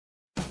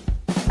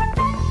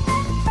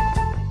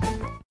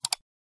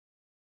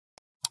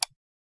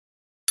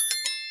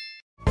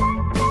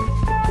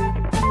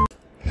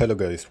Hello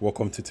guys,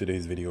 welcome to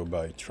today's video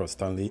by Trust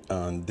Stanley,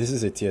 and this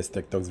is a TS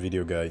Tech Talks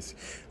video guys.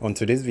 On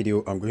today's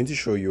video I'm going to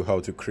show you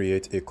how to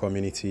create a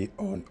community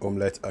on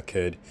Omlet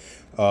Arcade.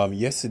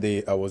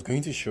 Yesterday I was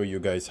going to show you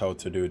guys how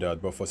to do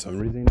that, but for some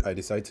reason I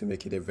decided to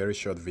make it a very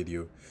short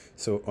video.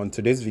 So on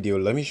today's video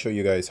let me show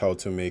you guys how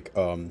to make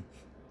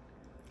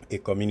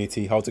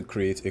how to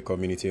create a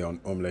community on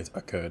Omlet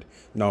Arcade.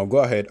 Now go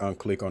ahead and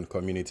click on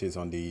communities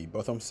on the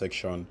bottom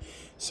section.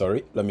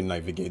 Sorry, let me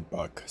navigate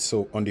back.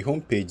 So on the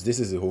home page, this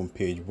is the home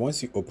page.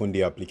 Once you open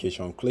the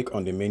application, click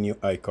on the menu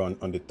icon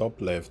on the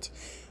top left,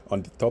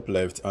 and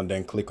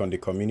then click on the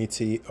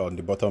community on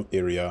the bottom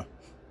area,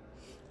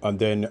 and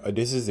then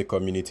this is the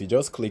community.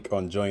 Just click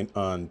on join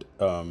and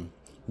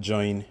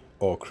join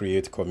or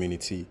create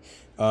community,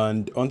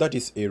 and under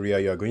this area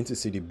you are going to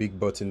see the big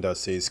button that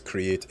says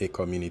create a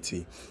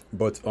community.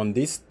 But on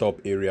this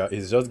top area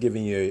is just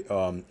giving you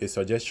a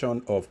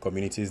suggestion of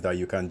communities that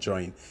you can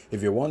join.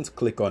 If you want,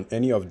 click on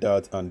any of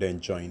that and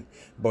then join.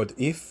 But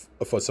if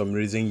for some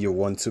reason you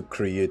want to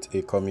create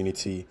a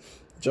community,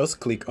 just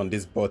click on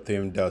this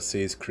button that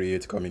says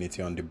create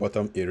community on the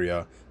bottom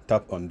area.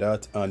 Tap on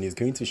that and it's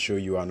going to show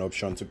you an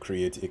option to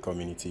create a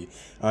community.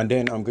 And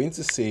then I'm going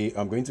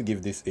to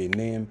give this a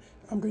name.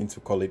 I'm going to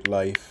call it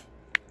life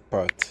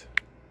part.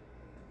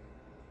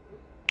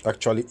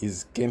 Actually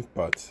is game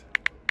part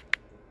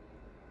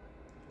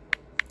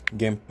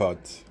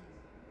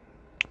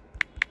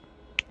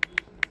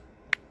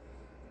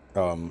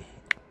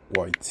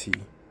YT,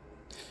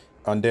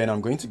 and then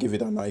I'm going to give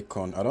it an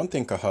icon. I don't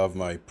think I have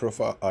my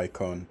profile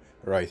icon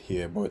right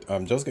here, but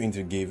I'm just going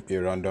to give a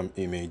random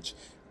image.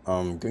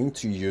 I'm going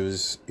to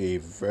use a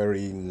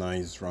very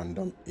nice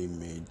random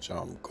image.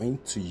 I'm going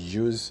to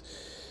use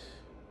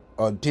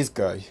this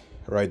guy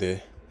right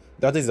there.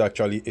 That is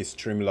actually a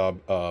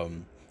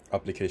Streamlab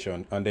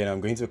application. And then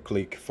I'm going to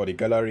click for the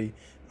gallery.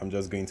 I'm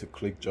just going to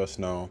click just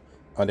now,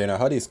 and then I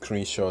had a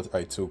screenshot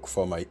I took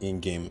for my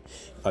in-game,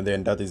 and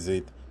then that is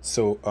it.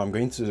 So I'm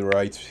going to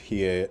write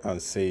here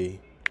and say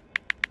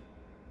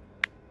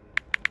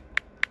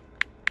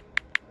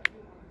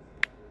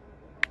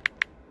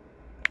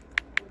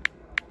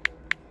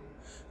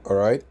all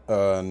right,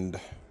 and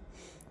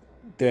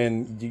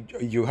then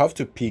you have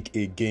to pick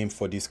a game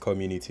for this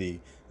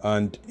community,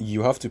 and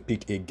you have to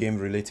pick a game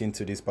relating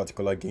to this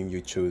particular game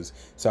you choose.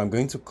 So I'm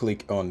going to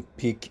click on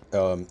pick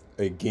a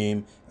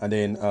game, and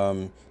then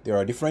there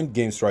are different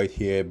games right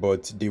here,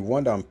 but the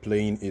one that I'm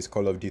playing is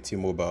Call of Duty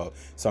Mobile,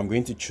 so I'm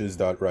going to choose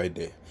that right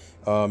there.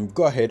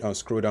 Go ahead and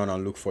scroll down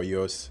and look for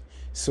yours.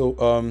 So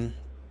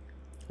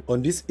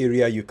on this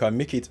area you can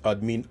make it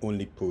admin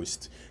only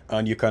post,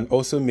 and you can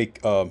also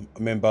make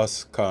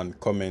members can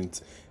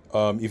comment.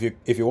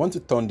 If you want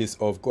to turn this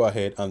off, go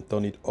ahead and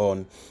turn it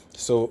on.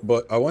 So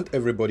but I want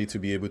everybody to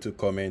be able to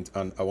comment,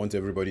 and I want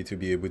everybody to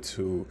be able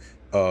to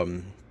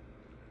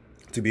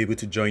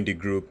join the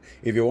group.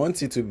 If you want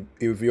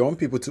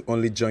people to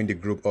only join the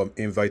group or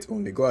invite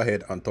only, go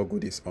ahead and toggle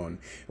this on.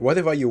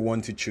 Whatever you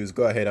want to choose,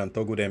 go ahead and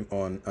toggle them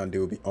on and they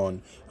will be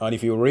on. And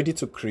if you're ready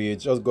to create,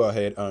 just go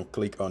ahead and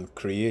click on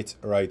create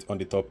right on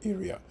the top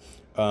area,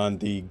 and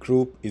the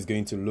group is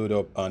going to load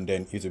up and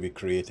then it will be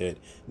created.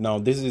 Now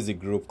this is the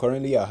group.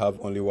 Currently I have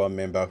only one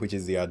member, which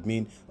is the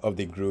admin of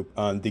the group,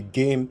 and the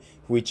game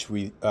which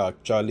we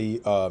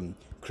actually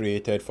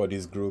created for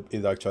this group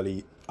is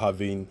actually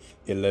having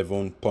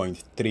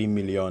 11.3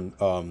 million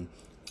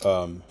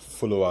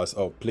followers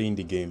or playing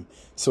the game.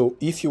 So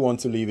if you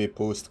want to leave a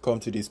post, come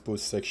to this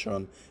post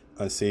section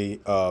and say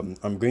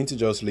I'm going to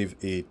just leave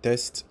a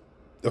test.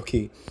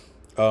 Okay,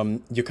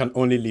 you can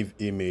only leave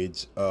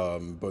image,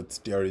 but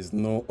there is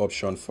no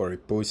option for a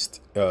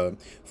post,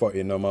 for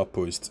a normal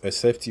post,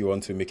 except you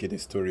want to make it a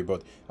story,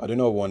 but I do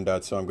not want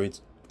that, so I'm going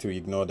to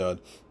ignore that.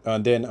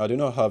 And then I do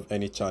not have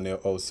any channel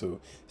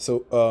also,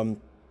 so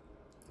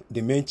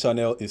the main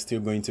channel is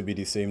still going to be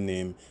the same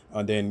name,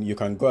 and then you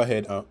can go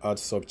ahead and add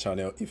sub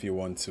channel if you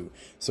want to.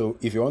 So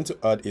if you want to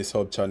add a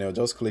sub channel,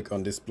 just click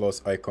on this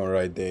plus icon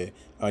right there,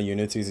 and you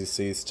notice it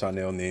says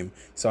channel name.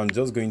 So I'm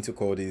just going to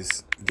call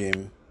this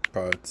game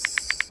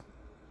parts,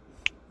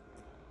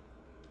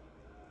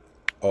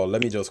 or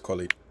let me just call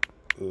it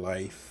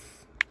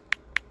life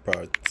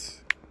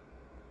part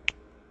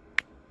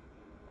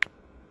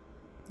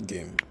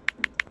game.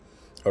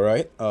 All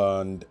right,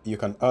 and you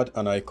can add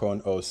an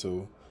icon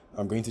also.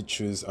 I'm going to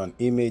choose an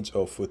image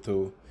or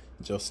photo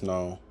just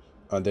now,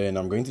 and then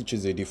I'm going to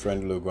choose a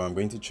different logo. I'm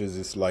going to choose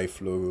this life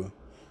logo.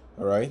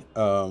 All right,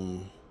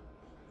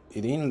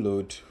 it didn't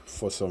load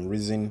for some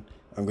reason.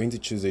 I'm going to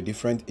choose a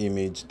different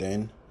image.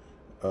 Then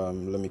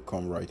let me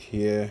come right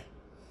here,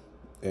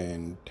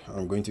 and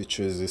I'm going to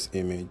choose this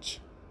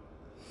image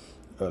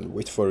and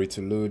wait for it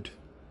to load.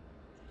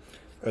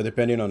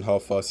 Depending on how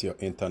fast your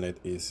internet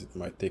is, it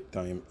might take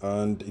time,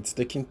 and it's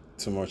taking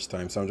too much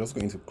time, so I'm just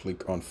going to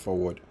click on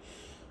forward.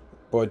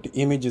 But the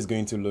image is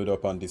going to load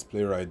up and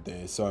display right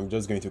there, so I'm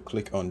just going to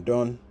click on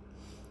done,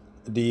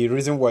 the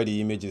reason why the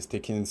image is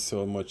taking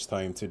so much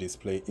time to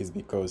display is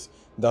because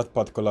that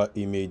particular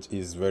image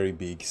is very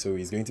big, so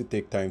it's going to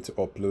take time to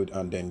upload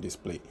and then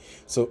display.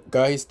 So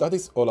guys, that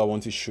is all I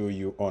want to show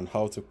you on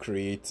how to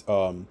create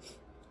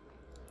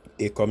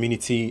a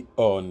community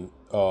on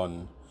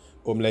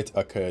Omlet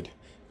Arcade.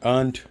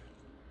 And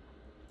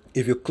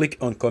if you click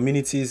on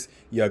communities,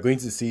 you are going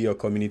to see your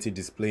community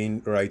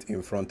displaying right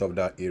in front of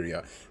that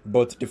area.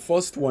 But the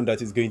first one that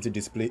is going to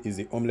display is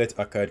the Omlet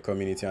Arcade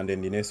community, and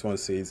then the next one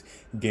says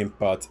Game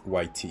Part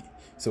YT.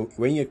 So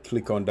when you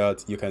click on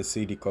that, you can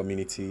see the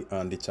community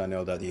and the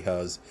channel that he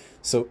has.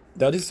 So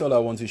that is all I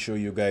want to show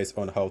you guys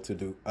on how to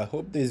do. I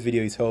hope this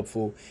video is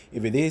helpful.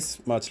 If it is,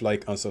 smash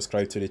like and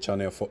subscribe to the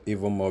channel for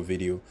even more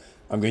video.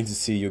 I'm going to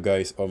see you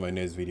guys on my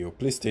next video.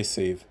 Please stay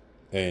safe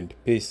and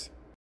peace.